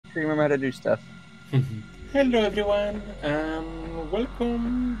sure you remember how to do stuff. Hello everyone, and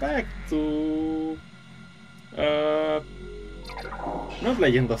welcome back to not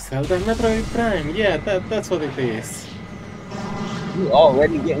Legend of Zelda, Metroid Prime. Yeah, that's what it is. You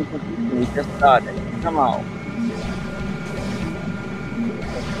already getting confused. We just started. Come on.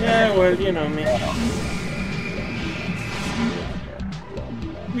 Yeah, well, you know me.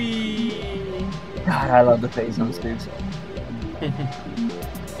 We. God, I love the phase zones, dudes.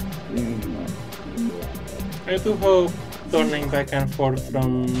 I do hope turning back and forth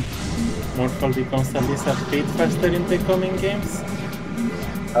from Morphle becomes at least a bit faster in the coming games.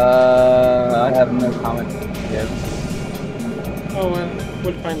 I have no comment to give. Oh well,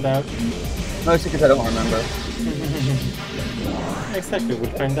 we'll find out. Mostly because I don't remember. Exactly, we'll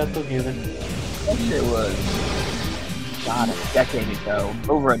find out together. That shit was, God, a decade ago.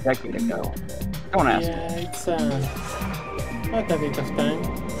 Over a decade ago. Don't ask. Yeah, it's not a bit of time.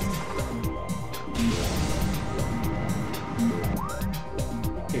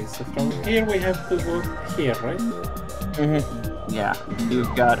 Okay, so from here we have to go here, right? Yeah,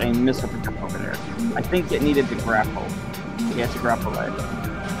 you've got a missile projectile over there. I think it needed to grapple. Yeah, it's a grapple ledge.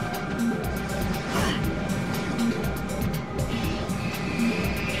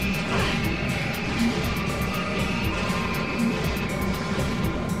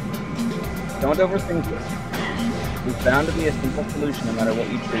 Don't overthink it. There's bound to be a simple solution no matter what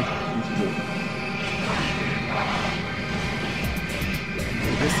you choose to do.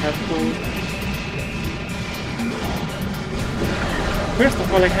 We just have to... First of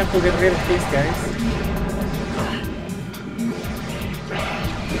all, I have to get rid of these guys.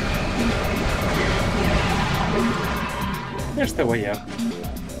 There's the way up.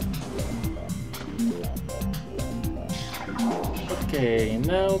 Okay,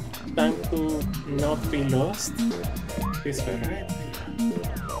 now time to not be lost. This way, right?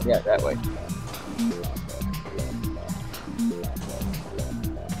 Yeah, that way.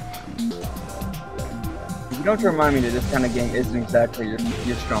 You don't remind me that this kind of game isn't exactly your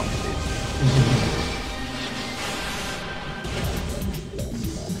strong suit.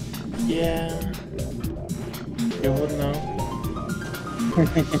 Yeah, you would know.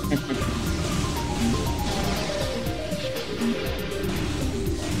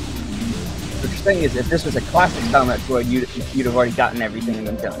 What you're saying is, if this was a classic style Metroid, you'd have already gotten everything in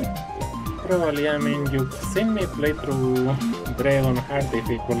them telling. Probably, I mean, you've seen me play through Dread on hard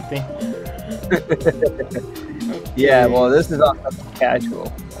difficulty. Okay. Yeah, well, this is also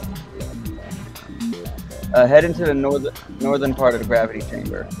casual. Head into the northern part of the gravity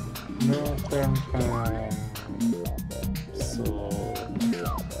chamber. Northern part. So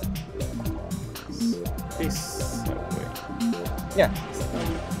this way. Yeah.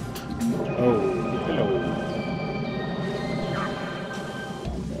 Oh, hello.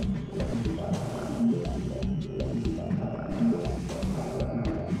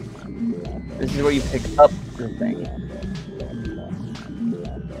 This is where you pick up the thing.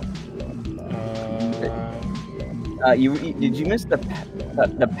 Did you miss the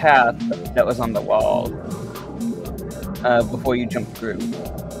path that was on the wall before you jumped through?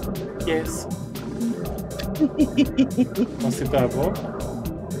 Yes. Was it above?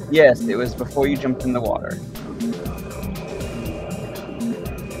 Yes, it was before you jumped in the water.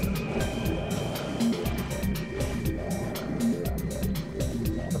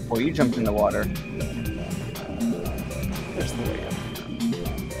 Before you jumped in the water. There's the way up.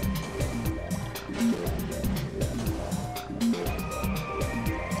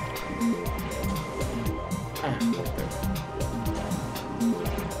 Ah, okay.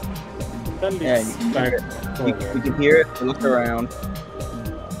 That leads back you can hear it, look around.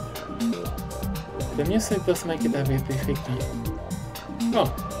 The music does make it a bit difficult. Oh.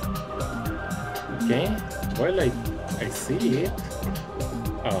 Okay. Well, I see it.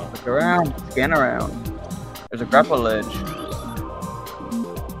 Oh. Look around, scan around. There's a grapple ledge.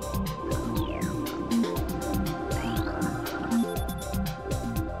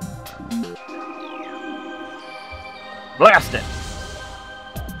 Blast it!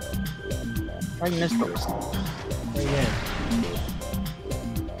 I missed those. Oh, yeah.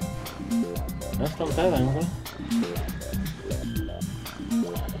 Not from that angle.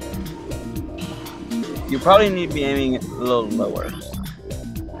 You probably need to be aiming it a little lower.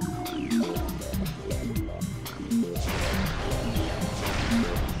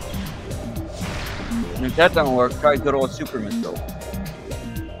 And if that doesn't work, try good old super missile.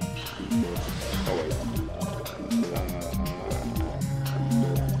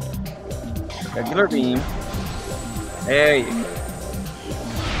 Regular beam. There you go.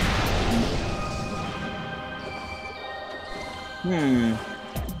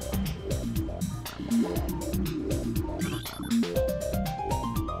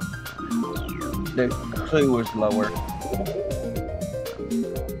 The clue was lower.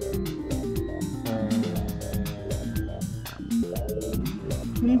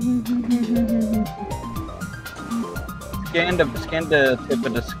 Scan the tip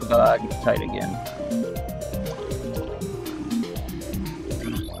of the stalactite again.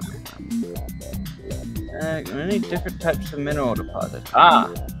 Many different types of mineral deposits. Ah!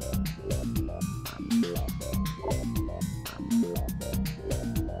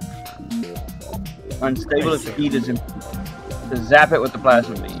 Unstable if the heat is in. To zap it with the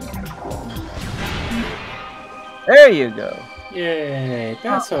plasma beam. There you go. Yay,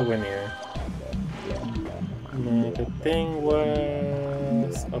 that's what we need. No, the thing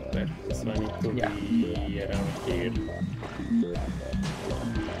was up there, so I need to be around here.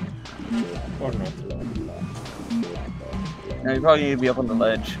 Or not. Now you probably need to be up on the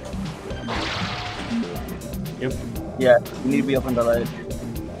ledge. Yep. Yeah, you need to be up on the ledge.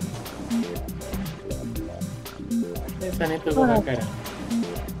 Yes, I need to go back around.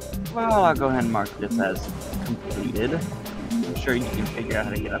 Well, I'll go ahead and mark this as completed. I'm sure you can figure out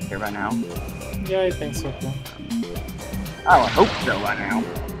how to get up here by now. Yeah, I think so too. Oh, I hope so by now.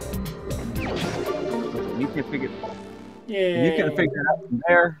 You can figure. Yeah. You can figure it out from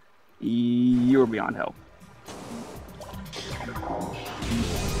there. You're beyond help.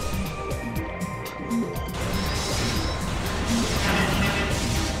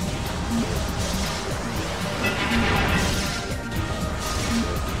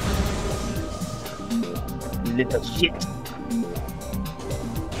 Little shit.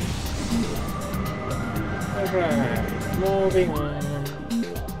 Alright, moving on.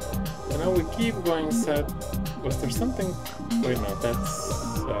 So now we keep going south. Was there something? Wait, no, that's.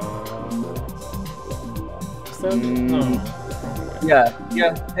 Is that? No. Yeah.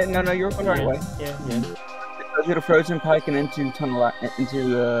 No, you're going the right way. Yeah. It goes to the frozen pike and into tunnel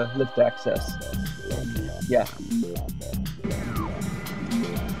into lift access. Yeah.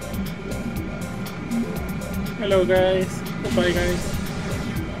 Hello, guys. Goodbye, guys.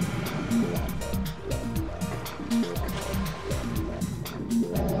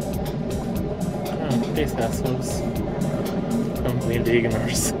 These assholes completely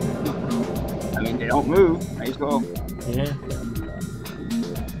ignores. I mean, they don't move. Might as well. Yeah.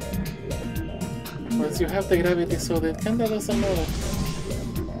 Once you have the gravity so that kinda doesn't matter.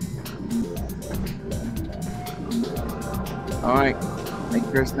 Alright. Make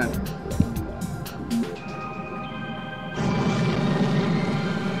yours then.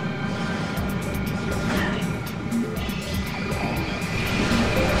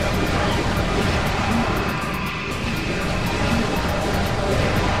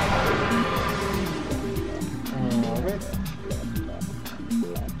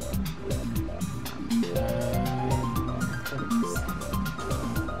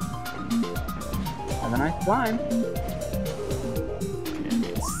 Have a nice climb.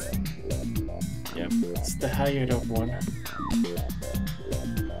 It's the higher of one.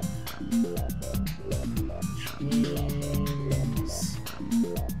 Which means...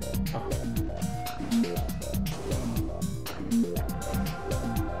 Oh.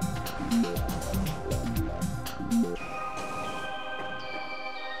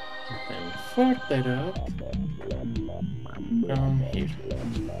 Then further up from here.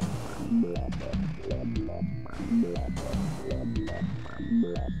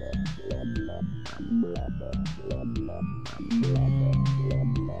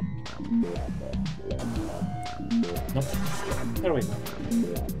 Nope. There we go.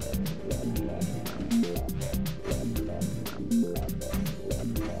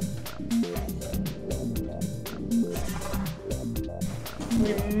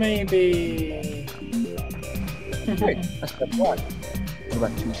 We maybe... Wait, that's step one. What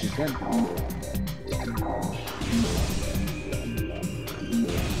about 2 to 10?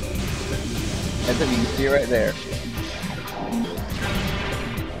 That's what you can see right there.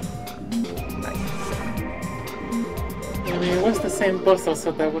 I mean, it was the same puzzle,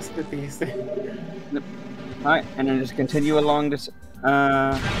 so that was pretty easy. Yep. Alright, and then just continue along this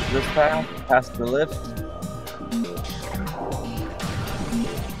this path, past the lift.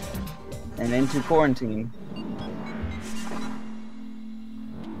 And into quarantine.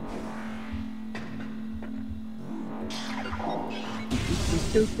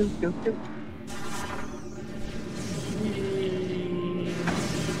 Go.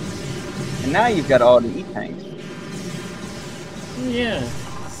 And now you've got all the E-tanks. Yeah,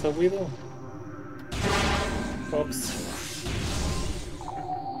 so we do. Oops.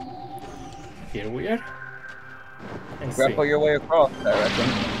 Here we are. Grapple your way across, I reckon.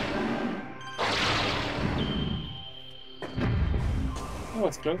 That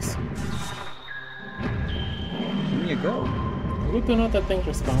was close. you go. Good to know that thing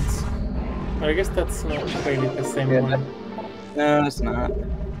response. I guess that's not really the same one. No, it's not.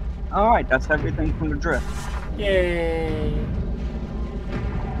 Alright, that's everything from the drift. Yay!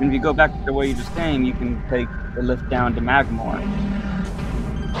 And if you go back to the way you just came, you can take the lift down to Magmore.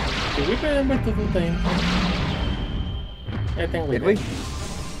 Did we remember to do the intro? I think we did.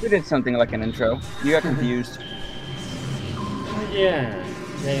 We did something like an intro. You got confused. Yeah,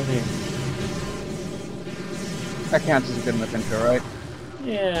 maybe. That counts as a good enough intro, right?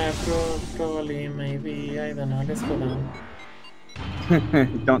 Yeah, probably, maybe. I don't know. Let's go down.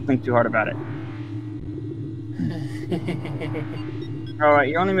 Don't think too hard about it. Alright,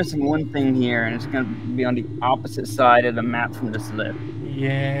 you're only missing one thing here, and it's going to be on the opposite side of the map from this lift.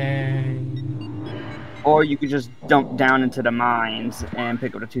 Yay. Or you could just dump down into the mines and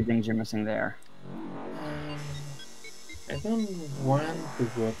pick up the two things you're missing there. I don't want to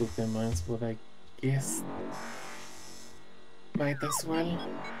go to the mines, but I guess might as well.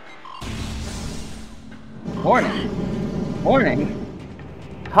 Morning. Morning.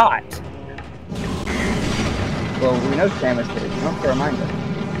 Hot. Well, we know Samus did. You don't have to remind us.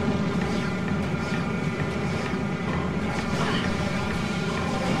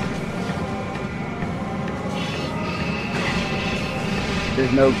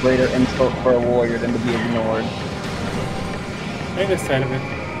 There's no greater insult for a warrior than to be ignored. I decided it.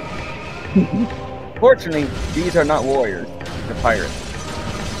 Fortunately, these are not warriors. They're pirates.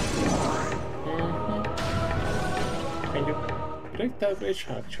 Can you break that bridge?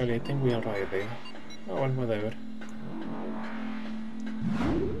 Actually, I think we are right there. Oh, well, whatever.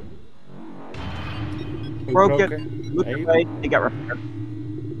 We Broke it. Look Hey. away. They got repaired.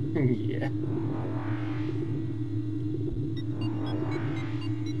 Yeah.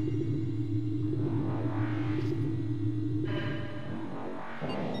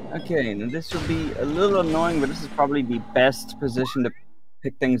 Okay, now this will be a little annoying, but this is probably the best position to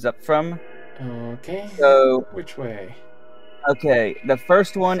pick things up from. Okay. So, Which way? okay, the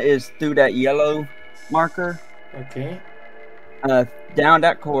first one is through that yellow marker, Okay. down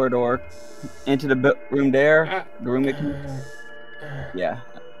that corridor, into the room there, the room it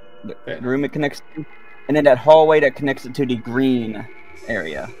the room it connects to, and then that hallway that connects it to the green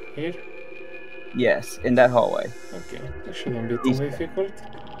area. Here? Yes, in that hallway. Okay, that shouldn't be too difficult.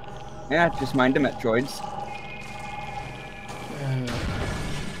 Yeah, just mind the Metroids.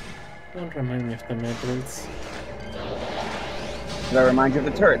 Don't remind me of the Metroids. That remind you of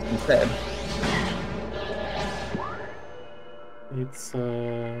the turrets instead. It's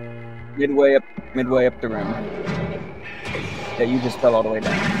Midway up the room. Yeah, you just fell all the way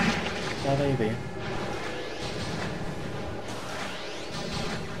down. bad idea.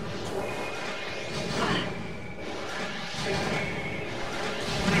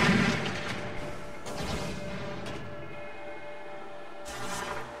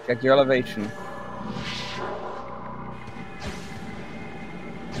 Check your elevation.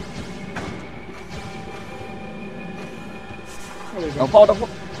 Don't fall the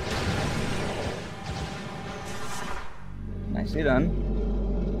Nicely done.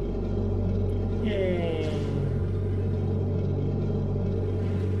 Yay!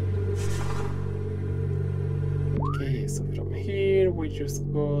 Okay, so from here we just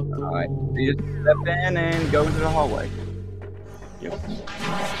go to... Alright, you just step in and go into the hallway. Yep.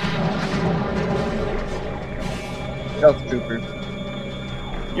 Stealth troopers.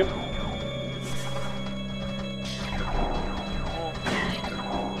 Yep.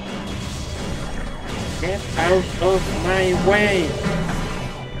 Get out of my way!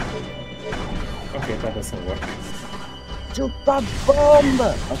 Okay, that doesn't work. Shoot the bomb!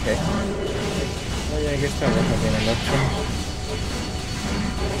 Okay. Oh yeah, I guess that would have been an option.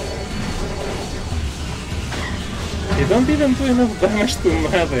 They don't even do enough damage to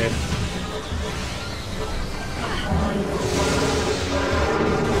matter.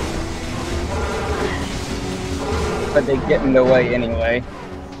 But they get in the way anyway.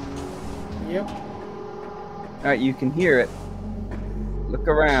 Yep. Alright, you can hear it. Look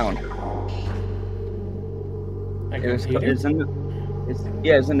around. I can hear it. It's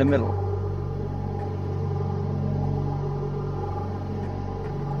in the middle.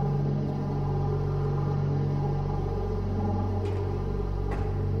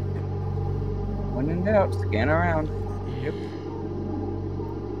 When in doubt, scan around. Yep.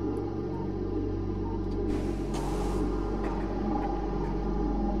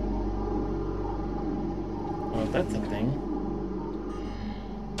 Oh, that's a thing.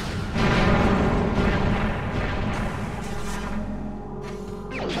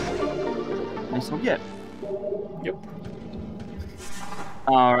 Nice will get. Yep.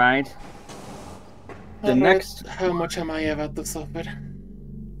 Alright. The next, how much am I about to suffer?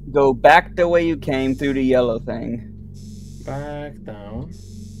 go back the way you came through the yellow thing. Back down.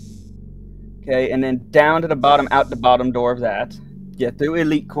 Okay, and then down to the bottom, out the bottom door of that. Yeah, through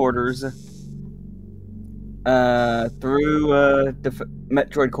elite quarters. Through the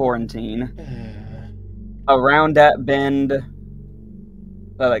Metroid quarantine. Around that bend,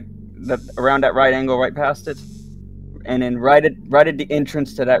 around that right angle, right past it, and then right at the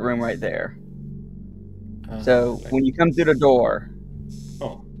entrance to that room right there. So when you come through the door.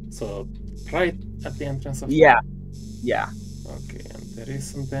 Oh, so right at the entrance of. Yeah. Okay, and there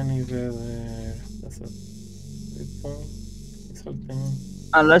isn't anywhere there. That's a something.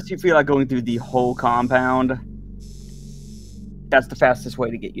 Unless you feel like going through the whole compound, that's the fastest way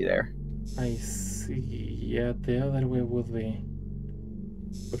to get you there. I see. Yeah, the other way would be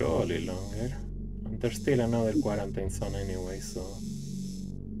probably longer. And there's still another quarantine zone anyway, so...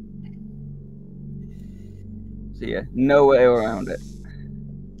 So yeah, no way around it.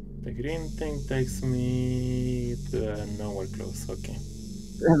 The green thing takes me to nowhere close, okay.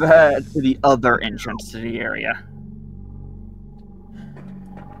 To the other entrance to the area.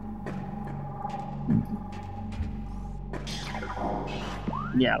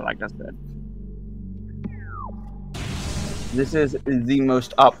 Yeah, like I said. This is the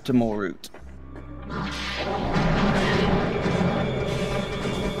most optimal route.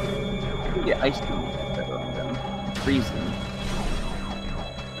 Yeah, ice cream is better on them. Freezing.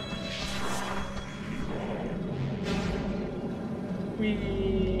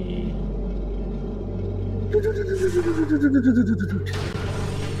 Whee!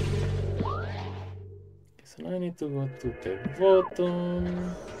 So now I need to go to the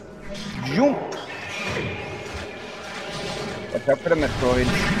bottom. Jump! Watch out for the Metroid.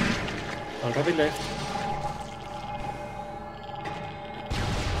 Already left.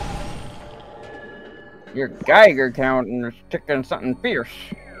 Your Geiger counting is ticking something fierce.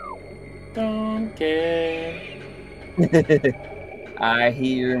 Don't care. I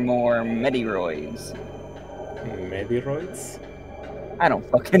hear more Mediroids. Mediroids? I don't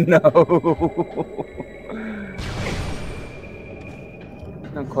fucking know.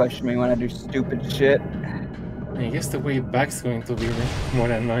 Don't question me when I do stupid shit. I guess the way back's going to be more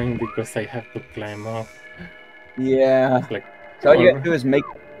annoying because I have to climb up. Yeah. Like, so all you gotta do is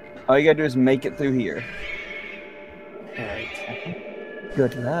make it through here. Alright.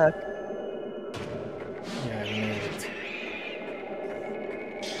 Good luck. Yeah, I made it.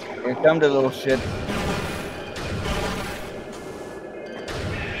 Here come the little shit.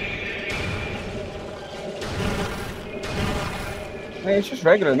 Hey, it's just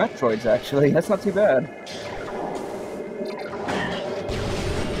regular Metroids, actually. That's not too bad.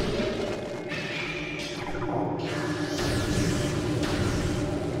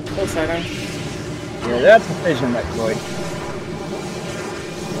 Oh, Siren. Yeah, that's a Fission Metroid.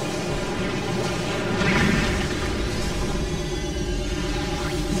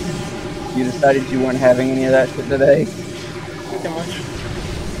 You decided you weren't having any of that shit today? Pretty much.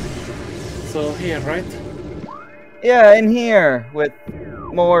 So here, right? Yeah, in here, with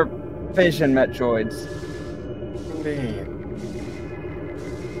more Fission Metroids. Indeed.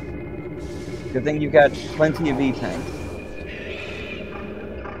 Good thing you've got plenty of E-tanks.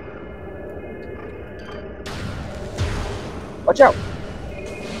 Watch out!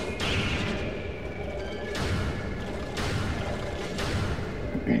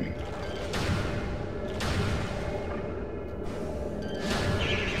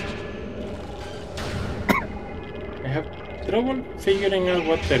 I have trouble figuring out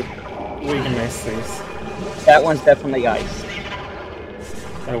what their weakness is. That one's definitely ice.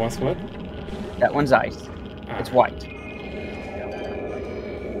 That one's what? That one's ice. It's white.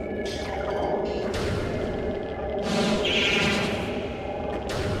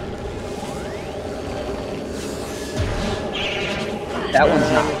 That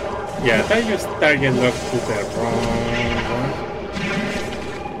one's not. Yeah, I just target locked to the wrong one.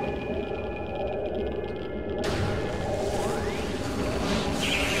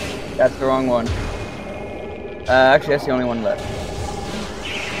 That's the wrong one. Actually, that's the only one left.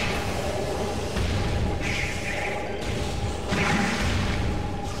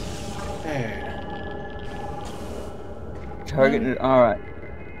 There. Target. All right.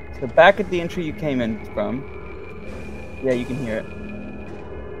 So back at the entry you came in from. Yeah, you can hear it.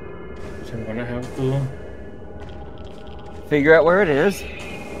 So I'm gonna have to Figure out where it is.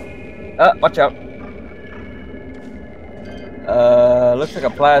 Watch out. Looks like a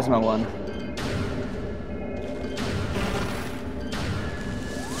plasma one.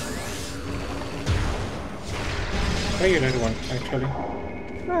 regular one, actually.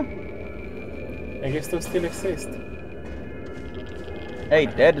 I guess those still exist. Hey,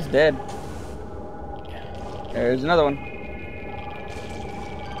 dead is dead. There's another one.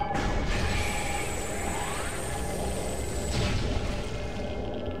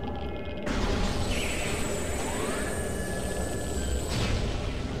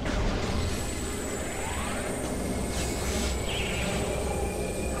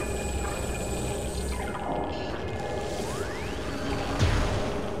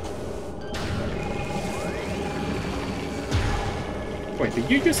 Wait, did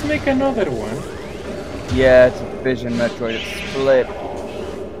you just make another one? Yeah, it's a Vision Metroid. It's split.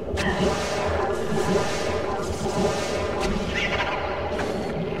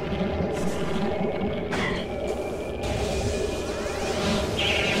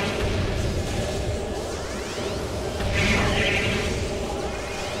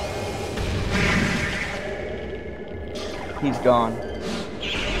 He's gone.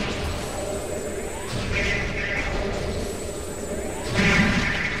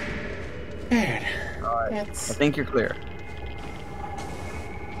 There. Alright. I think you're clear.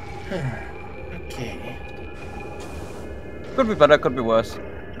 Okay. Could be better, could be worse.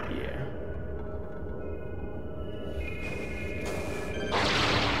 Yeah.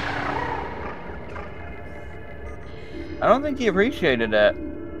 I don't think he appreciated that.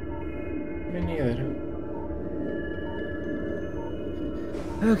 Me neither.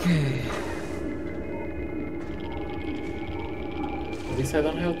 Okay. At least I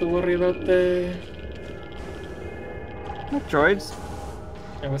don't have to worry about the... Metroids?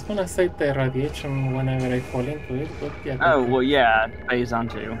 I was gonna say the radiation whenever I fall into it, but yeah. Oh, well, yeah, it plays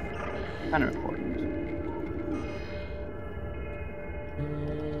onto. Kind of important.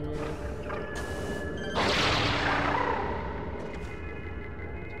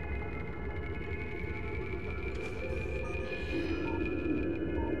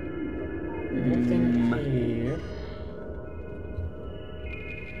 Nothing here.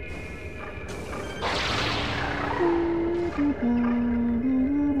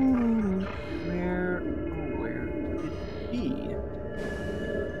 Where could it be?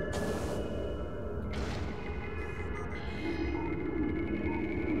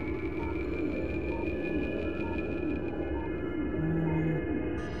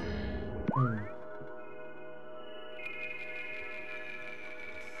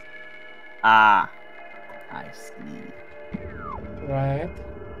 Ah, I see. Right.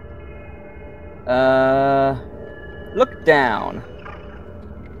 Look down.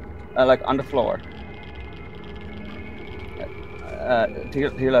 Like on the floor. To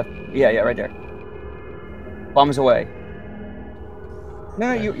your left. Yeah, right there. Bombs away.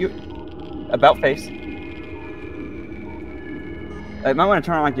 No, you. About face. You might want to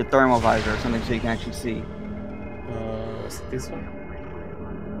turn on like your thermal visor or something so you can actually see. Is it this one?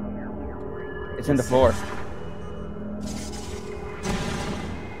 It's in the floor.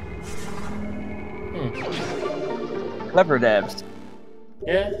 Clever devs.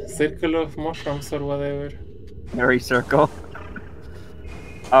 Yeah, circle of mushrooms or whatever. Merry circle.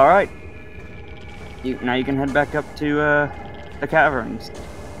 Alright. Now you can head back up to the caverns.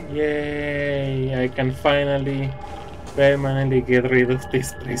 Yay! I can finally permanently get rid of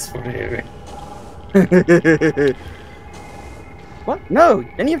this place forever. What? No!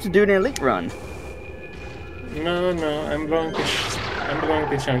 Then you have to do an elite run. No, I'm blowing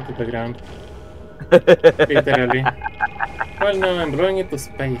this chunk to the ground. Literally. Well, no, I'm blowing it to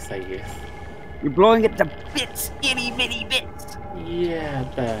space, I guess. You're blowing it to bits, itty bitty bits. Yeah,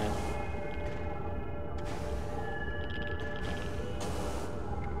 that.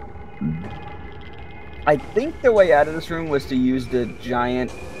 I think the way out of this room was to use the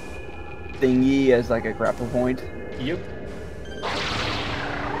giant thingy as like a grapple point. Yep.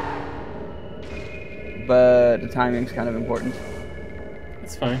 But the timing's kind of important.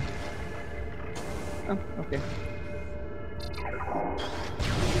 It's fine. Oh, okay.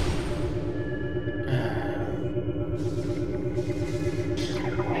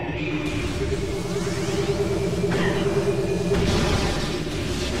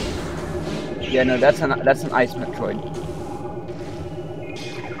 Yeah, no, that's an ice Metroid.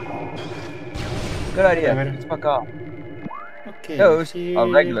 Good idea. Let's fuck off. Okay. Those are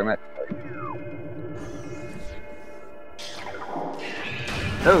regular Metroid.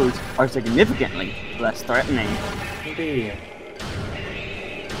 Those are significantly less threatening. Indeed.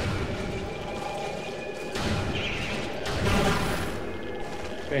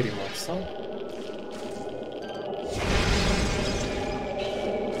 Very much so.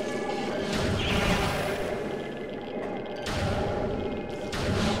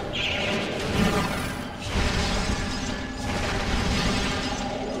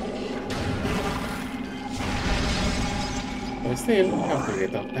 still have to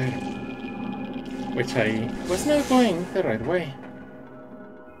get up there. Which I was not going the right way.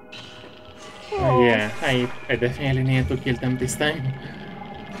 Oh yeah, I definitely needed to kill them this time.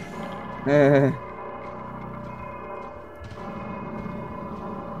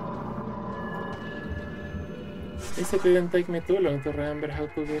 It didn't take me too long to remember how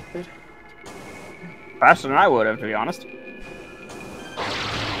to get there. Faster than I would have, to be honest.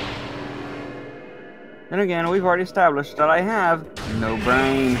 Then again, we've already established that I have no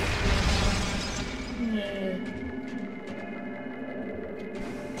brain. Yeah.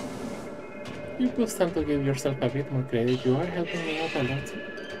 You could stand to give yourself a bit more credit. You are helping me out a lot.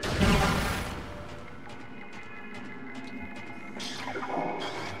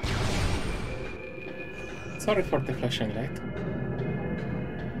 Sorry for the flashing light.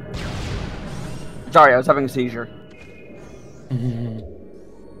 Sorry, I was having a seizure.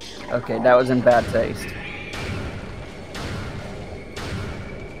 Okay, that was in bad taste.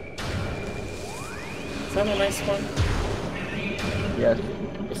 Is that a nice one? Yes.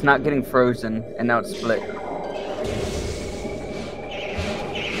 It's not getting frozen, and now it's split.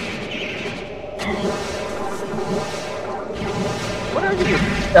 What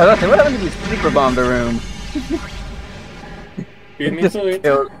happened to you super bomb the room? Beat me to it.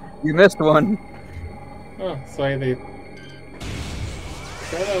 You missed one. Oh, so I did.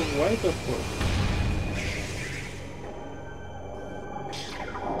 Got a white of course.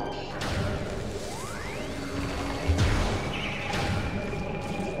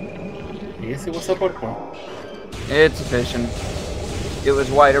 Yes, it was a purple. It's efficient. It was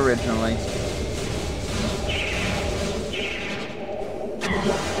white originally.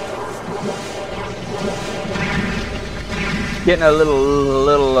 Getting a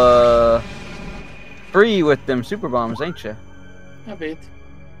little free with them super bombs, ain't you? A bit.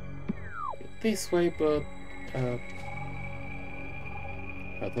 This way, but how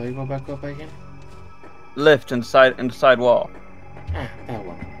do I go back up again? Lift inside the side wall. Ah, that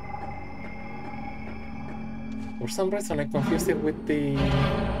one. For some reason, I confused it with the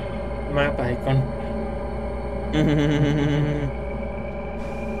map icon.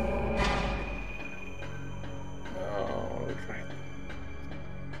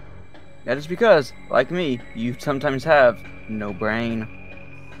 That is because, like me, you sometimes have no brain.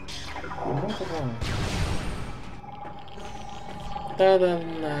 You're not wrong. That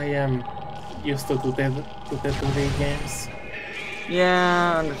I am used to the 2D games.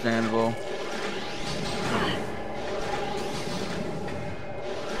 Yeah, understandable.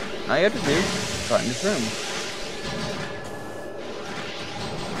 All you have to do is find this room.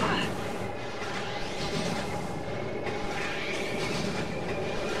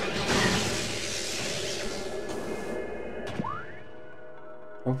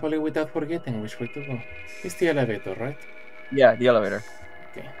 Hopefully without forgetting which way to go. It's the elevator, right? Yeah, the elevator.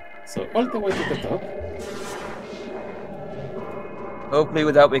 Okay, so all the way to the top. Hopefully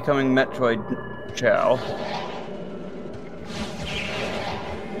without becoming Metroid Chow.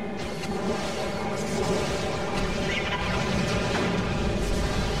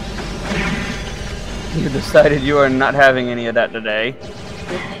 You decided you are not having any of that today.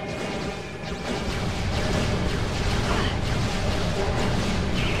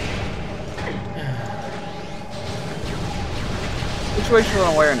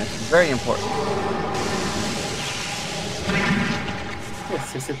 Situational awareness is very important.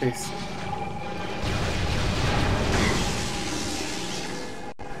 Yes, it is.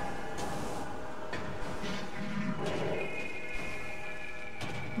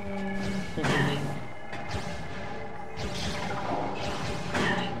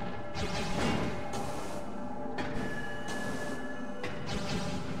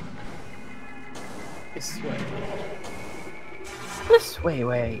 This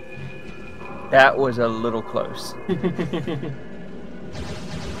way. That was a little close.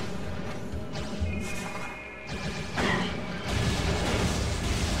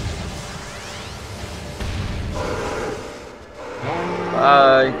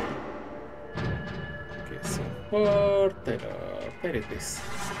 Bye. Okay, so there it is.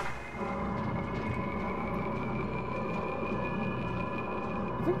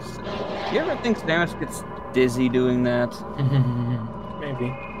 Do you ever think Samus gets dizzy doing that?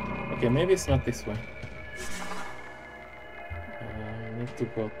 Maybe. Okay, maybe it's not this way. I need to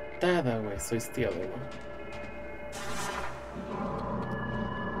go that way, so it's the other one.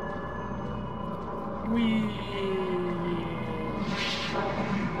 Whee!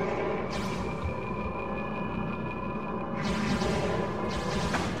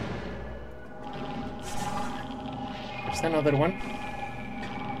 There's another one.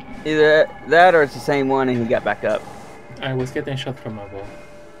 Either that or it's the same one and he got back up. I was getting shot from above.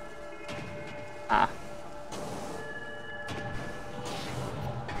 Ah.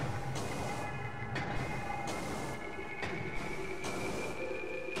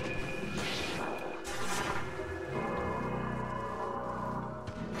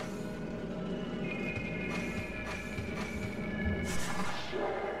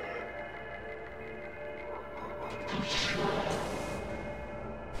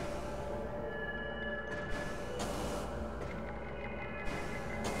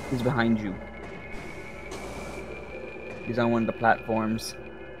 He's behind you. He's on one of the platforms.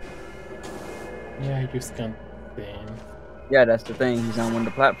 Yeah, I just can't see him. Yeah, that's the thing. He's on one of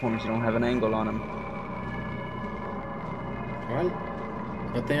the platforms. You don't have an angle on him. Well,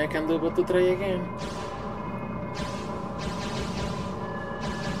 nothing I can do but to try again.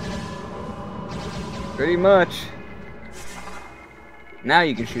 Pretty much. Now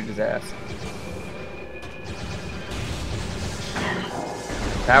you can shoot his ass.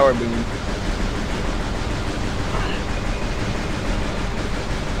 Power beam.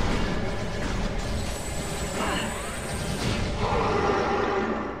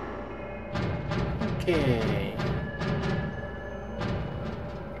 Okay.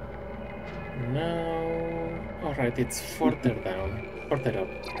 Now... Alright, it's further down. Further up.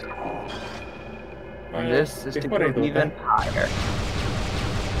 And this is to before go I do even that, higher.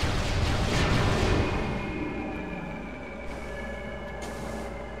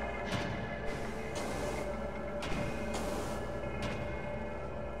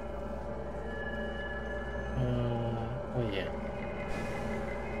 oh yeah.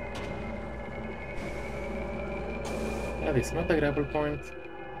 That is not a grapple point.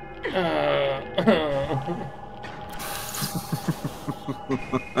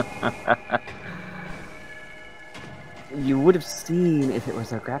 You would have seen if it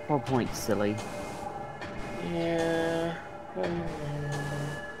was a grapple point, silly. Yeah.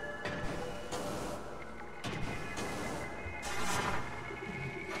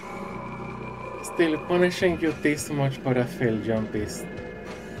 Still, punishing you this much for a failed jump is...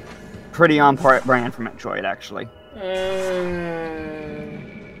 Pretty on brand for Metroid, actually.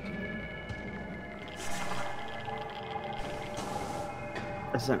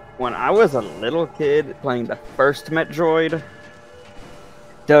 Listen, when I was a little kid playing the first Metroid,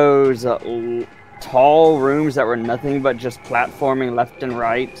 those tall rooms that were nothing but just platforming left and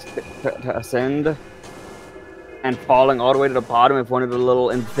right to ascend, and falling all the way to the bottom if one of the little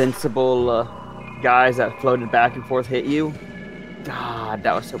invincible guys that floated back and forth hit you. God,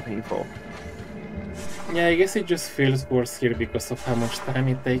 that was so painful. Yeah, I guess it just feels worse here because of how much time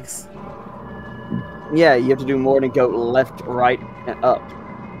it takes. Yeah, you have to do more than go left, right, and up.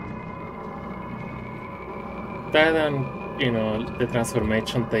 That and, you know, the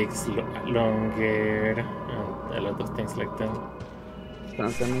transformation takes longer and a lot of things like that.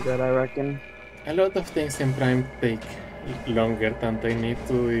 Something like that, I reckon. A lot of things in Prime take longer than they need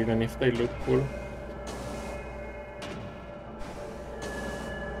to, even if they look cool.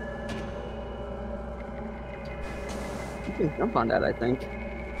 You can jump on that, I think.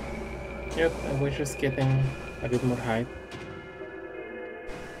 Yep, and we're just getting a bit more height.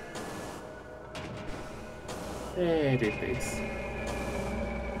 There it is.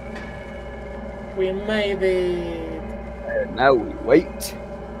 We made it! And now we wait.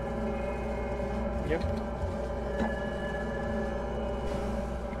 Yep.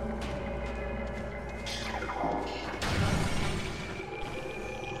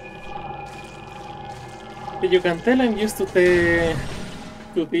 You can tell I'm used to the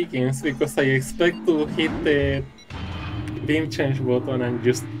games because I expect to hit the beam change button and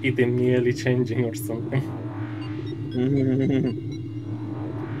just it immediately changing or something.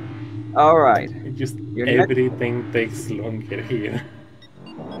 Alright. It just everything takes longer here.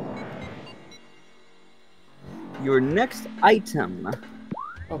 Your next item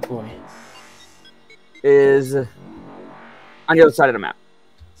Oh boy. is on the other side of the map.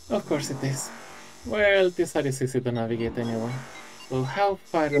 Of course it is. Well, this area is easy to navigate anyway. So how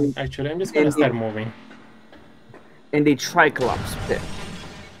far... Actually, I'm just gonna start moving. In the Triclops pit.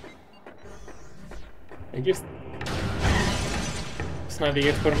 Just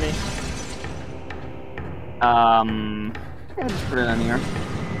navigate for me. Yeah, just put it on here.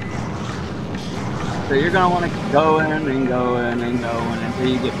 So you're gonna want to go in and go in and go in until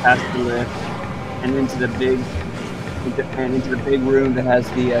you get past the lift and into the big room that has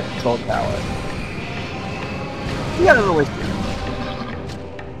the control tower. You got a little ways to go.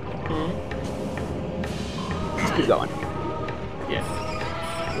 Just keep going. Yeah.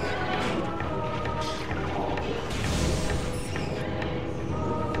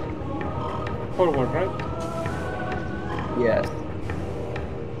 Forward, right? Yes.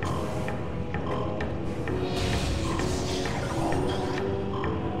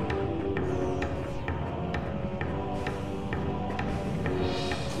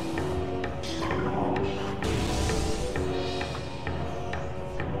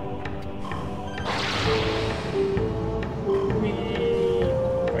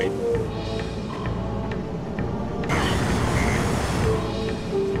 Wait.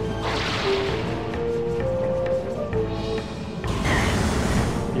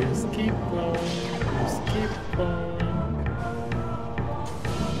 Just keep going. Just keep going.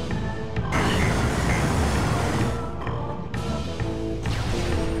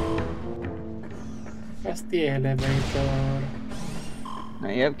 That's the elevator.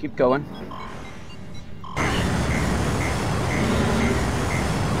 Yep, keep going.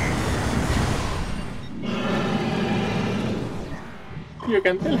 You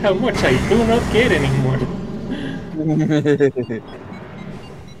can tell how much I do not care anymore.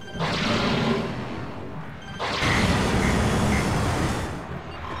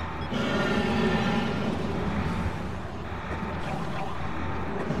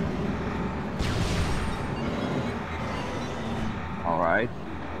 All right.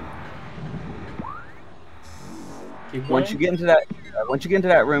 Keep Once going. you get into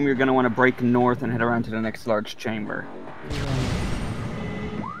that room, you're gonna want to break north and head around to the next large chamber.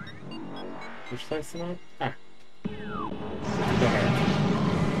 Which side's not? Ah. Go ahead.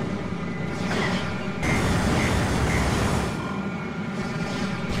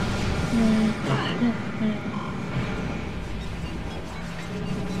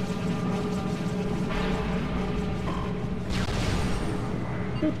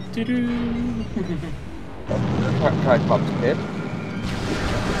 Triclops pit.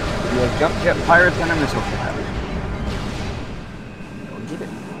 You have jump jet pirates and a missile pilot. Go get it.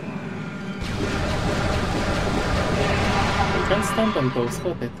 You can stand on those,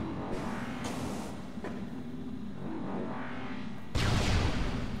 got it.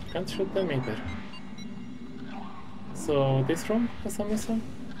 Can't shoot them either. So this room has a missile?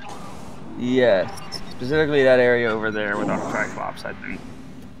 Yes, specifically that area over there without Triclops, I think.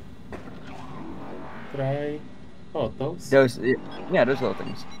 Try... Oh, those? Those, yeah, those little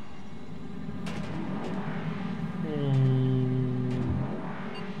things.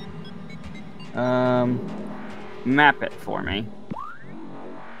 Map it for me.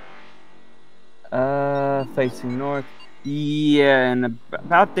 Facing north. Yeah, and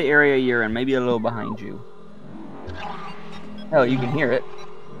about the area you're in, maybe a little behind you. Hell, you can hear it.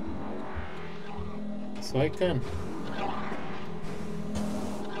 So I can.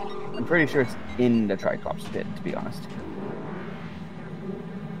 I'm pretty sure it's in the Triclops pit, to be honest.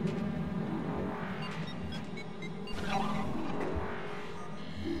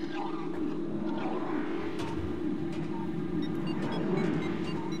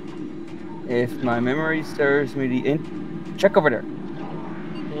 If my memory serves me, check over there.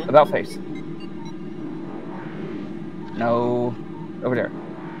 About face. No, over there.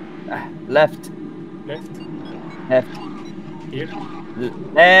 Left. Left? Left. Here?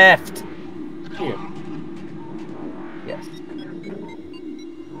 Left. Here. Yes.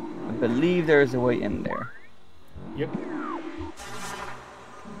 I believe there is a way in there. Yep.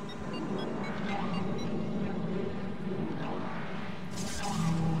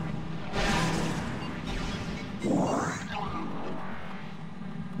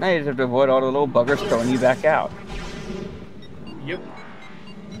 Now you just have to avoid all the little buggers throwing you back out. Yep.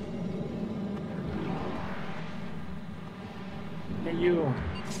 Hey, you.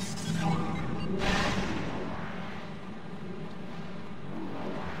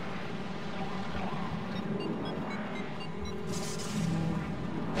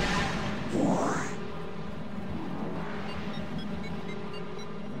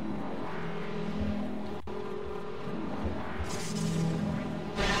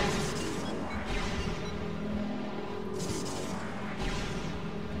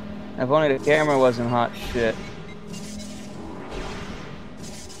 If only the camera wasn't hot shit.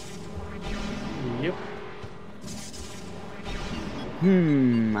 Yep.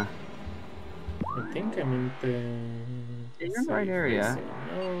 I think I'm in the... You're in the right area.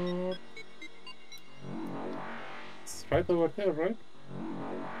 No. It's right over there, right?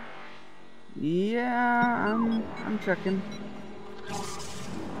 Yeah, I'm checking.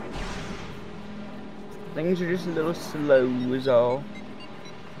 Things are just a little slow is all.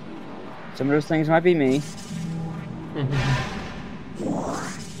 Some of those things might be me. I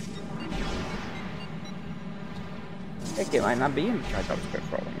think it might not be in the Triclops script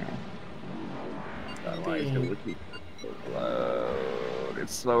for all I know. Otherwise it would be so slow.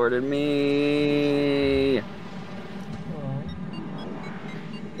 It's slower than me. Oh.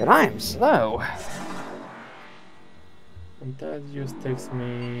 that I am slow. And that just takes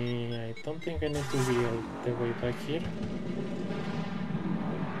me... I don't think I need to be all the way back here.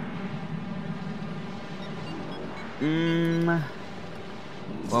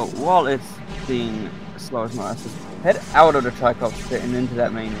 Well, while it's being slow as molasses, head out of the Tricops pit and into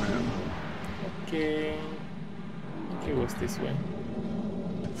that main room. Okay. I think it was this way.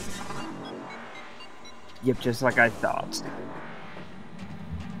 Yep, just like I thought.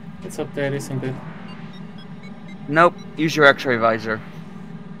 It's up there, isn't it? Nope, use your X-ray visor.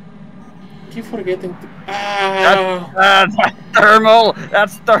 Keep forgetting to... Ah! That's thermal!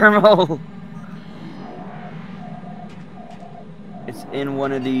 That's thermal! It's in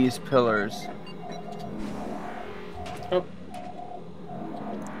one of these pillars. Oh.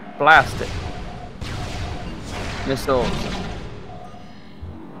 Blast it. Missiles.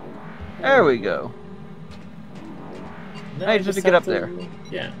 There we go. Now Hey, just to get up there.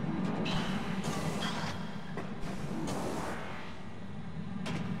 Yeah.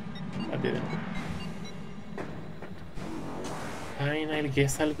 I didn't. Fine, I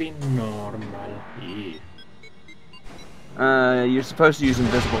guess I'll be normal. Yeah. You're supposed to use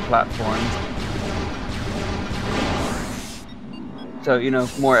invisible platforms. So, you know,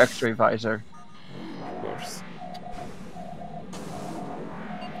 more X-ray visor. Of course.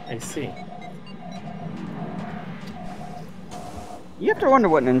 I see. You have to wonder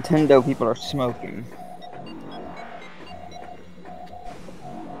what Nintendo people are smoking.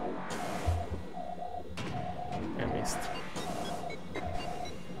 I missed.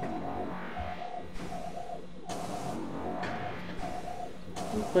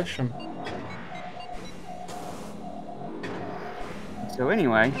 Good question. So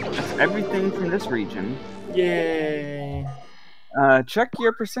anyway, that's everything from this region. Yay! Check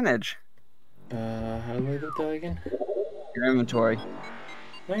your percentage. How do I do that again? Your inventory.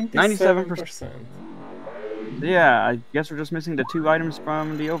 97%. Yeah, I guess we're just missing the 2 items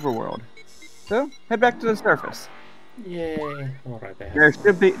from the overworld. So, head back to the surface. Yay! Alright, There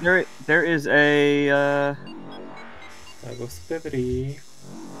should be there is a that was debris.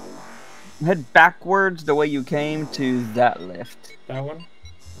 head backwards the way you came to that lift. That one?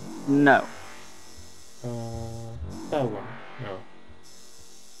 No. That one. No.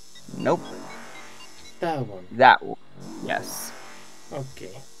 Nope. That one. That one. Yes.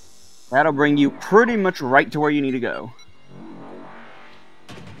 Okay. That'll bring you pretty much right to where you need to go.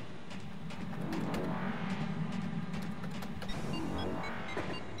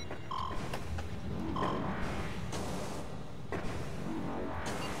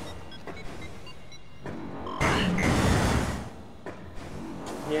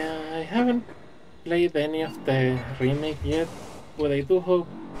 Yeah, I haven't played any of the remake yet, but I do hope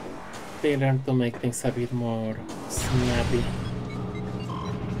they learn to make things a bit more snappy.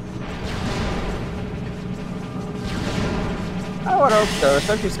 I would hope so,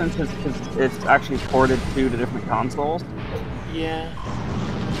 especially since it's actually ported to the different consoles. Yeah.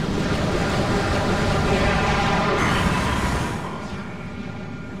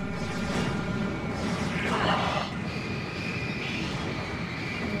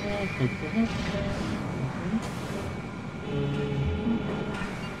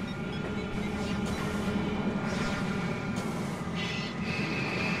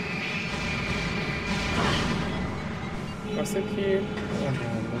 Was it here?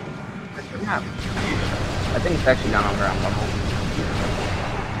 Yeah. I think it's actually down on ground level.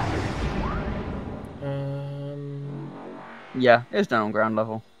 Yeah, it's down on ground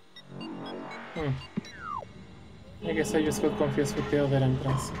level. I guess I just got confused with the other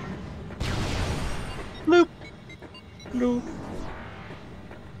entrance. Bloop! Bloop!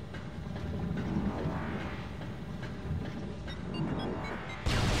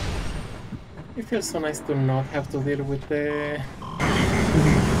 It feels so nice to not have to deal with the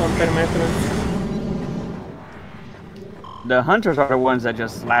Hunter Metroids. The hunters are the ones that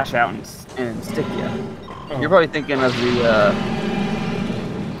just slash out and stick you. Oh. You're probably thinking of the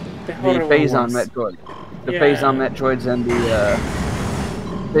Phazon Metroid. The Phazon Metroids and the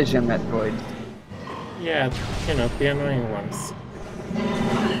Vision Metroids. Yeah, you know, the annoying ones.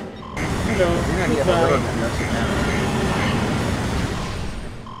 Hello, goodbye.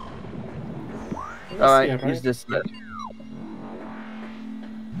 Alright, use this lift.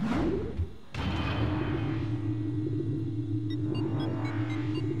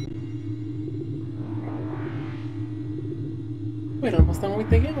 We're almost done with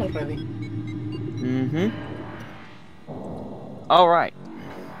the game already. Mm-hmm. Alright.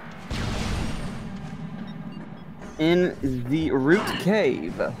 In the root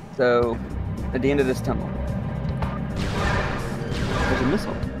cave. So, at the end of this tunnel. There's a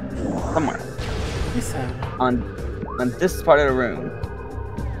missile. somewhere. Bizarre. On this part of the room.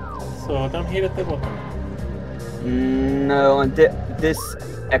 So down here at the bottom. No, on this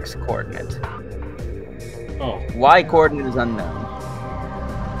X coordinate. Oh. Y coordinate is unknown.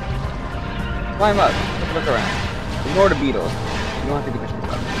 Climb up. Look around. Ignore the beetles. You don't have to give a shit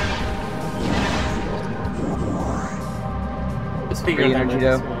about them. Just figure Free that energy, might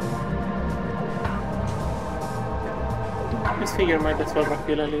though. as well. Just figure might as well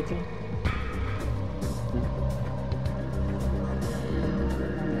refill a little.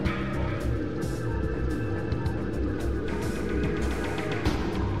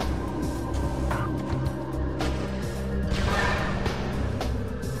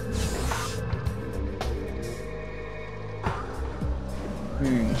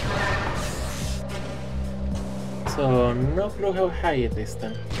 So, no clue how high it is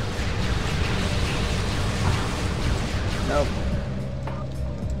then. Nope.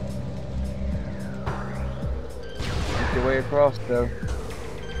 Make your way across, though.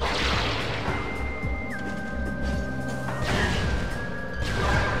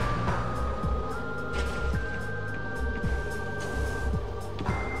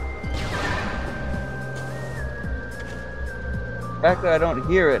 The fact that I don't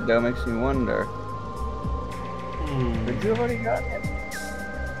hear it, though, makes me wonder. Did you have already got it?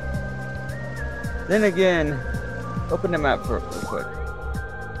 Then again, open the map for real quick.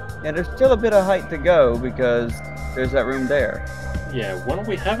 Yeah, there's still a bit of height to go because there's that room there. Yeah, one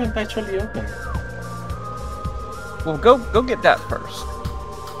we haven't actually opened. Well, go get that first.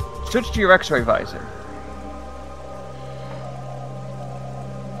 Switch to your X-ray visor.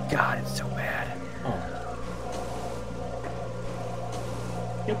 God, it's so bad. Oh.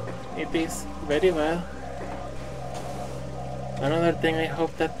 Yep, it is very bad. Another thing, I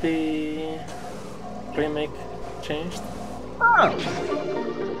hope that the remake changed. Oh.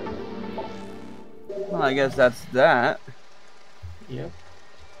 Well, I guess that's that. Yep.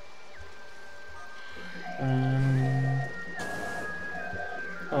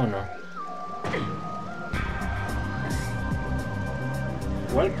 Oh no.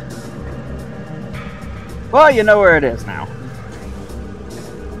 Well. Well, you know where it is now.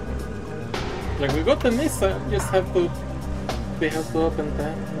 Like, we got the Nissa, just have to... They have to open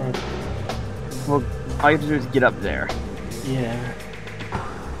that, or... Well, all you have to do is get up there. Yeah.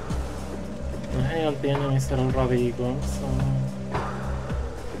 Hey, all the enemies are already gone, so...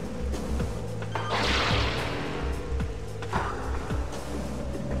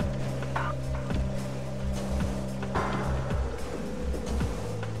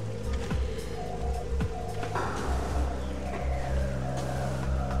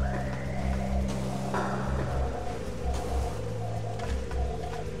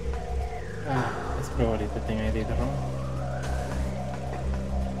 That's probably the thing I did wrong.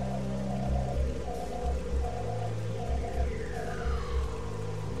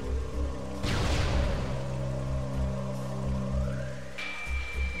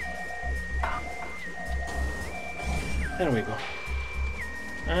 There we go.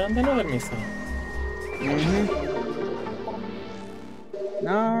 And another missile.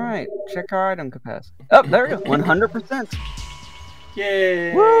 Alright, check our item capacity. Oh, there we go. 100%.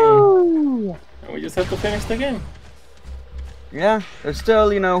 Yay! Woo! And we just have to finish the game. Yeah, there's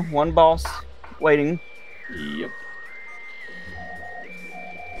still, you know, one boss waiting. Yep.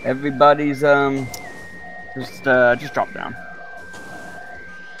 Everybody's, just drop down.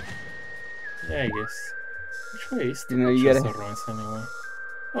 Yeah, I guess. Which way is the You know, you gotta... ruins anyway?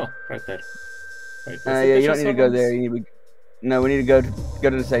 Oh, right there. Wait, yeah, you don't need to go there. You need to... No, we need to go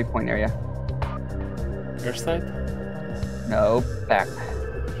to the save point area. Your side? No, back.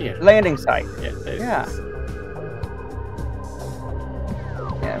 Here. Landing site. Yeah, there it Yeah. is.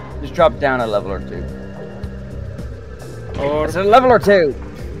 Yeah, just drop down a level or two. Or... It's a level or two!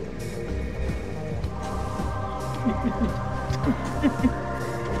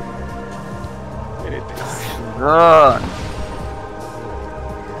 There it is. Run!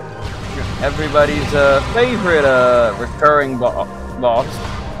 Everybody's favorite recurring boss.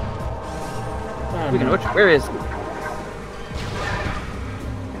 Oh, Speaking no. of which, where is he?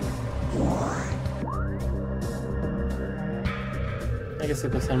 I guess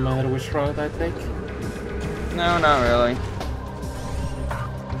it doesn't matter which route I take. No, not really.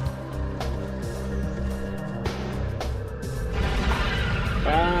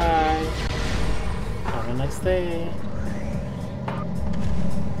 Bye! Have a nice day.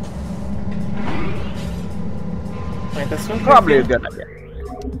 Might as well Probably a refill. good idea.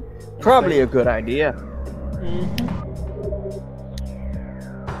 Probably a good idea.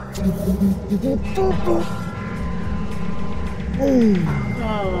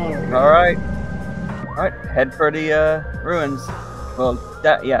 Alright. Alright, head for the ruins. Well,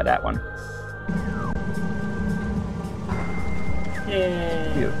 that one.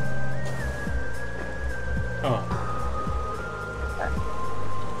 Yay. Cute. Oh.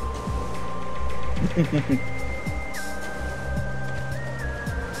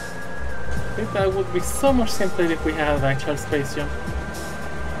 I think that would be so much simpler if we had an actual space jump.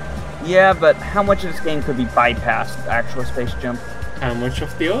 Yeah, but how much of this game could be bypassed with actual space jump? How much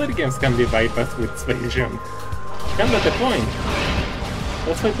of the other games can be bypassed with space jump? Kind of the point.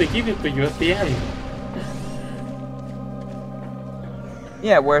 That's why they give it to you at the end.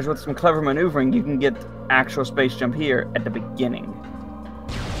 Yeah, whereas with some clever maneuvering, you can get actual space jump here at the beginning.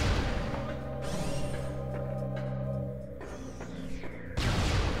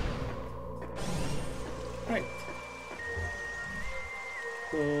 Right.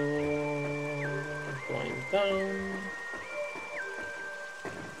 So, going down.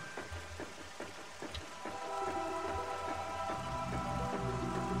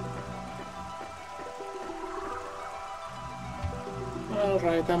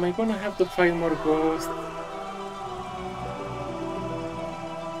 Alright, am I gonna have to find more ghosts? I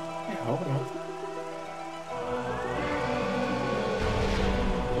hope not.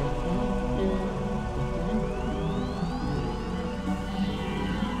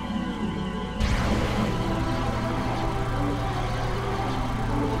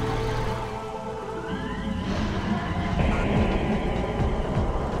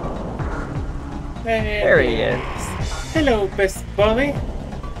 There he is. Hello, best buddy.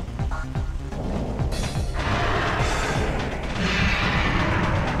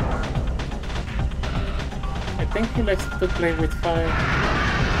 I think he likes to play with fire.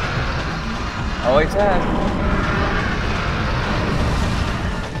 Always has.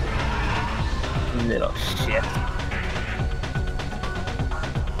 Little shit.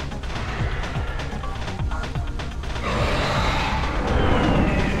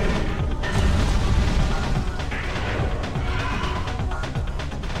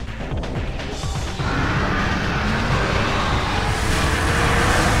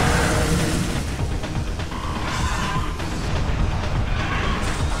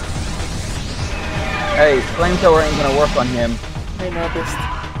 Hey, flamethrower ain't gonna work on him. I noticed.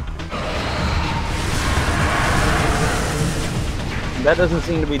 That doesn't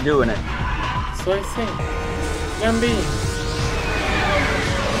seem to be doing it. So I think. Plan B.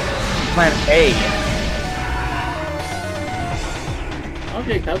 Plan A.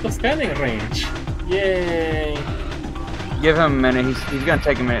 Object out of scanning range. Yay. Give him a minute. He's gonna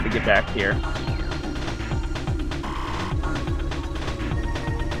take a minute to get back here.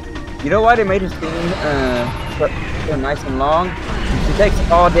 You know why they made his theme so nice and long? It takes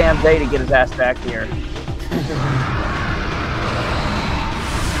all damn day to get his ass back here.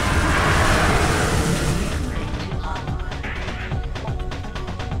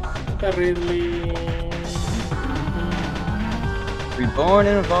 Really. Reborn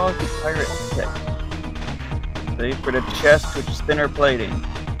in a vault of pirate tech. Save for the chest, which is thinner plating.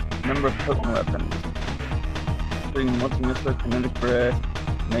 Number of potent weapons. Including multi-missile, kinetic breath,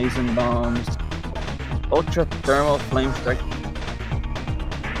 mason bombs, ultra thermal flame strike,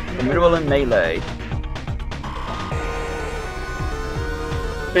 formidable in melee.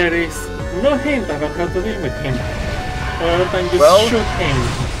 There is no hint about how to deal with him. Other than just Well, shoot him.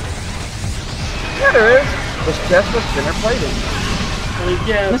 Yeah, there is. This chest was thinner plating. Well,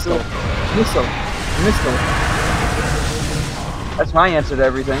 yeah, Missile. but Missile. Missile. That's my answer to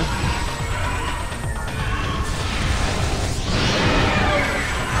everything.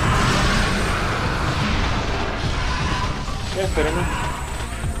 yeah, fair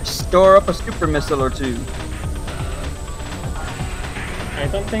enough. Store up a super missile or two. I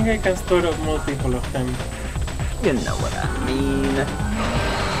don't think I can store up multiple of them. You know what I mean.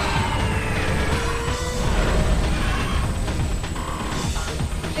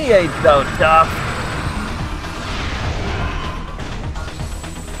 He ain't so tough.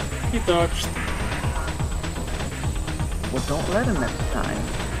 He dodged. Well, don't let him next time.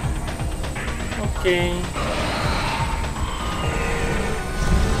 Okay.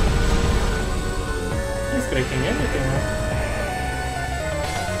 He's breaking everything up.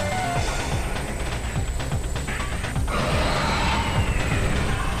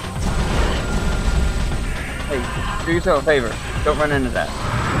 Hey, do yourself a favor. Don't run into that.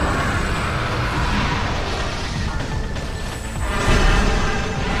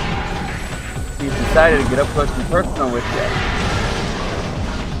 He's decided to get up close and personal with you.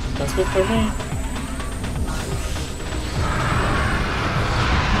 That's good for me.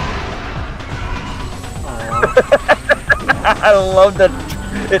 Aww. I love the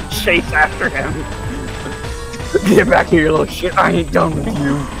chase after him. Get back here, you little shit. I ain't done with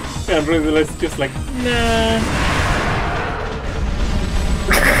you. And Riddler's just like, nah.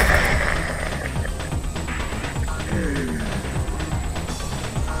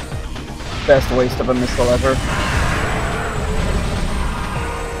 Best waste of a missile ever.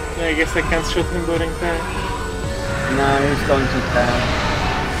 I guess I can't shoot him during that. No, he's going too fast.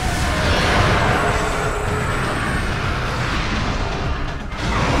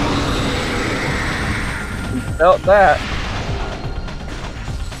 He felt that.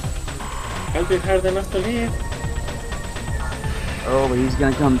 I'll be hard enough to leave. Oh, but he's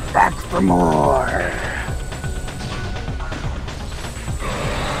gonna come back for more.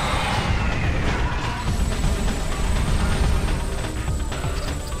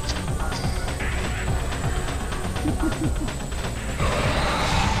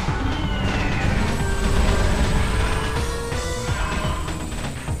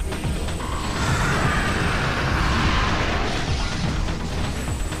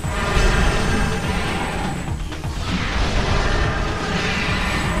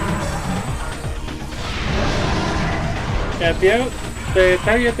 Yeah, the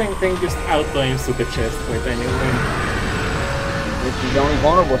targeting thing just auto-aims to the chest with anyone. This is the only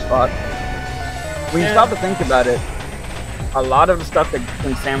vulnerable spot. When you stop to think about it, a lot of the stuff that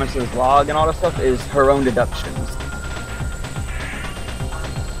in Samus's log and all that stuff is her own deductions.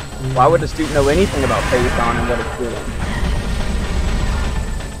 Why would the student know anything about Phaethon and what it's doing?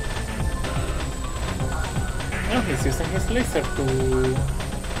 Oh, he's using his laser to...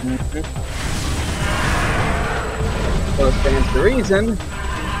 So it stands to reason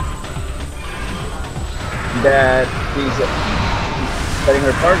that he's setting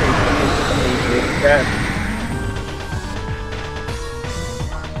her targeting to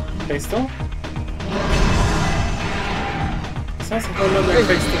Phase 2? Sounds a whole lot like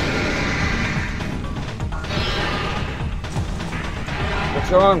Phase 2. What's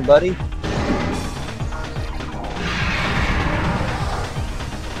wrong, buddy?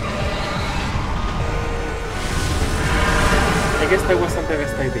 I guess that wasn't the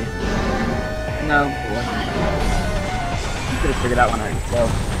best idea. No, it wasn't. You could have figured out one out yourself.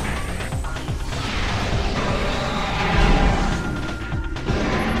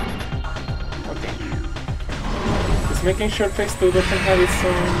 Okay. Just making sure Phase 2 doesn't have its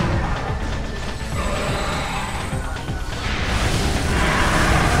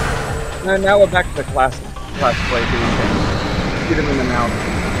own... Now we're back to the class play doing things. Shoot him in the mouth.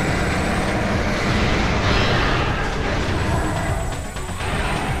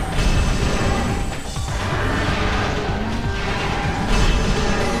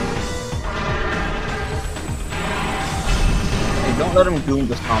 Don't let him doom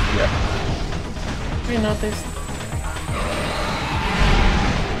this comp yet. We noticed.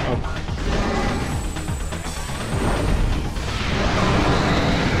 Oh.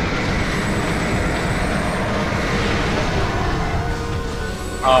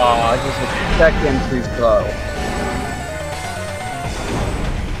 Oh, just a second too slow.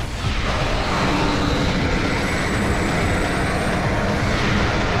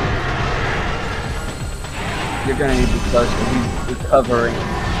 You're gonna need to be close to he's recovering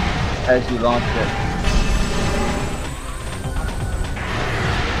as you launch it.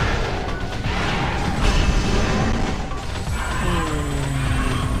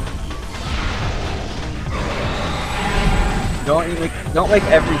 Don't make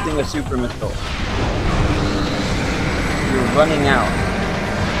everything a super missile. You're running out.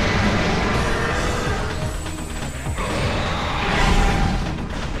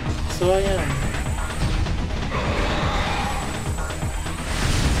 So I am.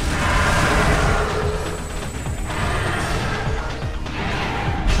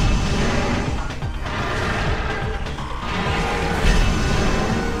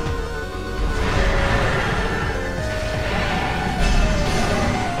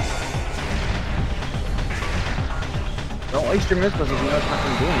 Don't waste your missiles if you know it's not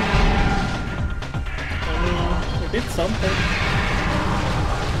going to do anything. I mean, it did something.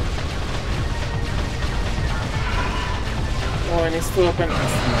 Oh, and it's still open.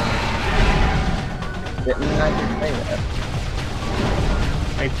 Didn't I just say that?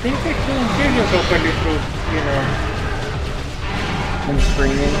 I think I couldn't hear you properly through, you know. Him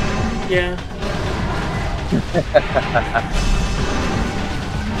screaming? Yeah.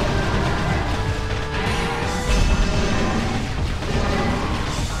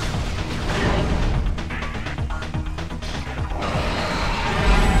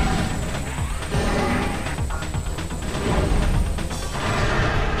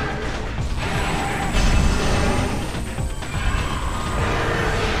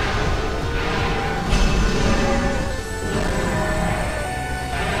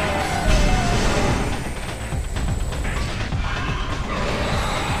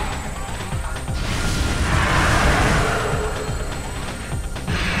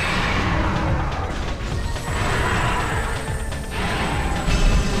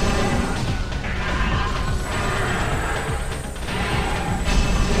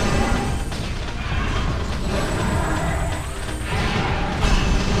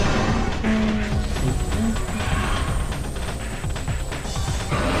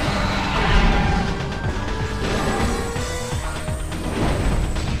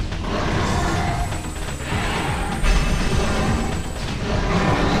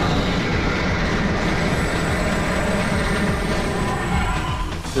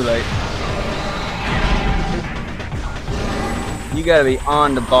 Too late. You gotta be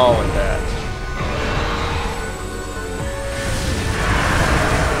on the ball with that.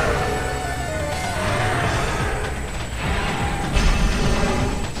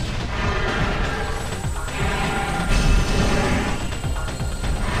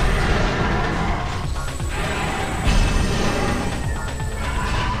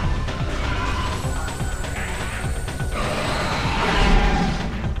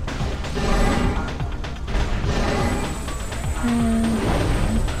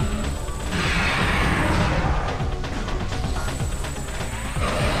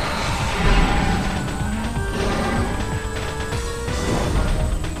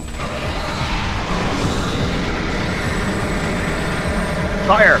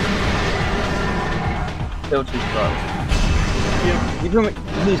 Fire! Still too slow. Yeah. You need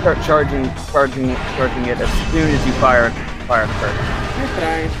to start charging it as soon as you fire the first. I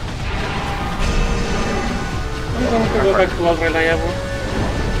tried. I'm going to go back to all reliable.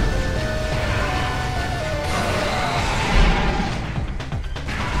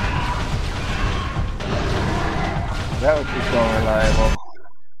 That would be so reliable.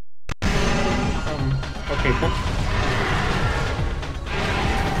 Okay then.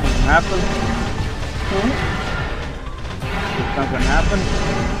 Happen? Hmm? Did something happen?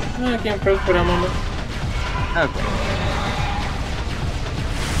 I can press for a moment. Okay.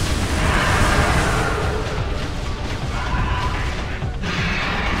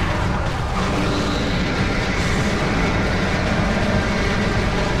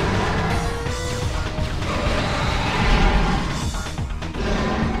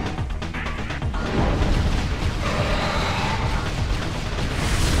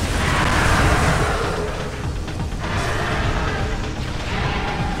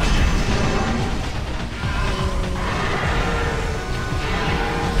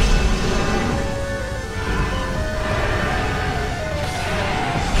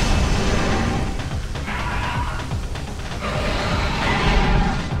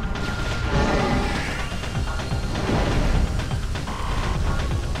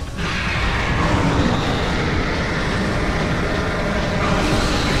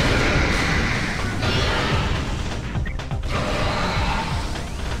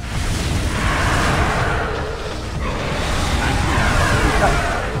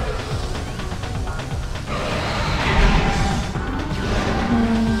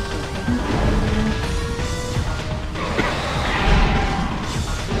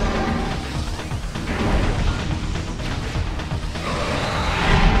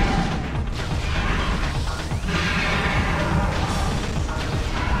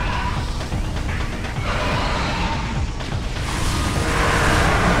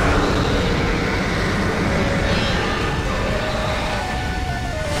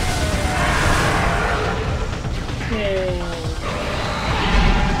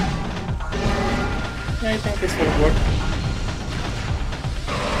 I think this will work.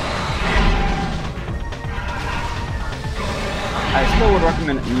 I still would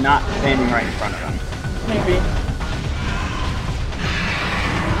recommend not standing right in front of them. Maybe.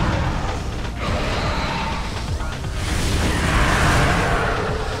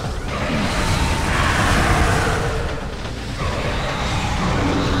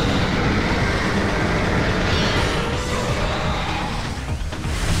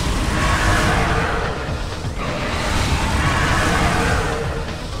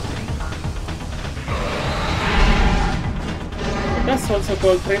 That's also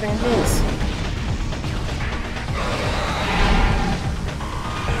called trading blows.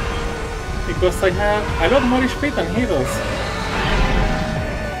 Because I have a lot more HP than he does.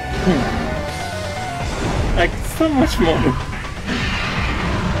 Like, so much more.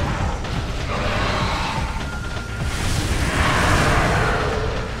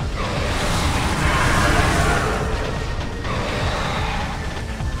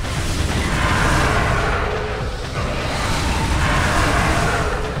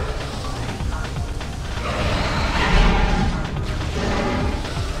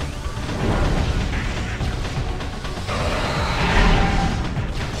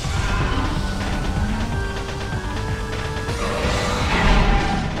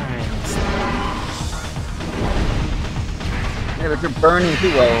 Yeah, but you're burning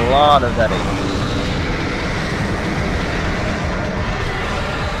through a lot of that HP.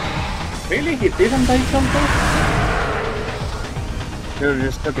 Really? He didn't die something? You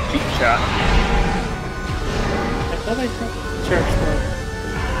just took a cheap shot. I thought I had charged that.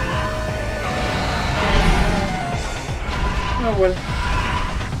 Oh well.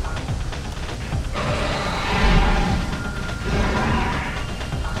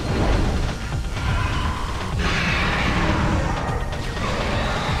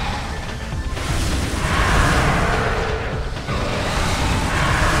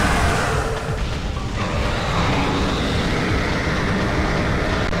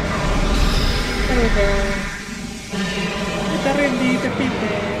 go. It's already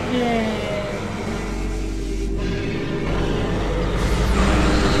defeated. Yay.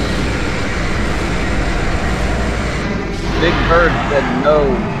 Big Bird said no.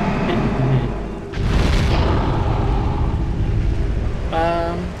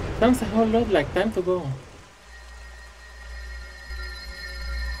 Sounds a whole lot like time to go.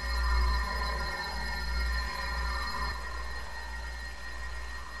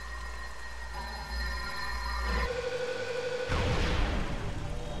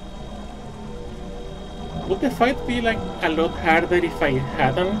 Would the fight be like a lot harder if I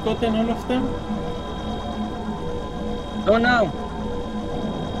hadn't gotten all of them? Oh no.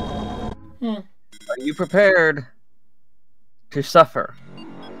 Are you prepared to suffer?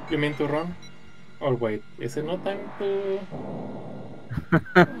 You mean to run? Or wait, is it not time to...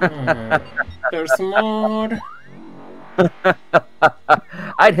 there's more.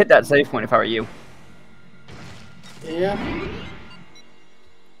 I'd hit that save point if I were you. Yeah.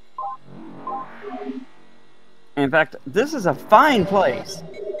 In fact, this is a fine place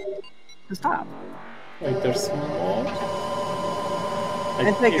to stop. Wait, there's more?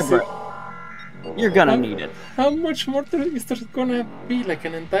 And take a break. You're gonna need it. How much more is there gonna be? Like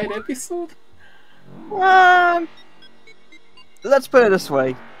an entire episode? Let's put it this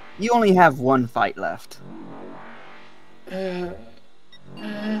way. You only have one fight left. I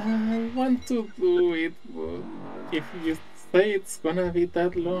want to do it, but if you say it's gonna be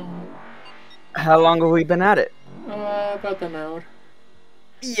that long... How long have we been at it? About an hour.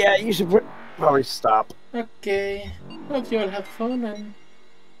 Yeah, you should probably stop. Okay. Hope you all have fun, and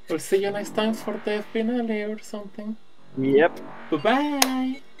we'll see you next time for the finale or something. Yep.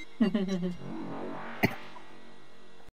 Bye-bye!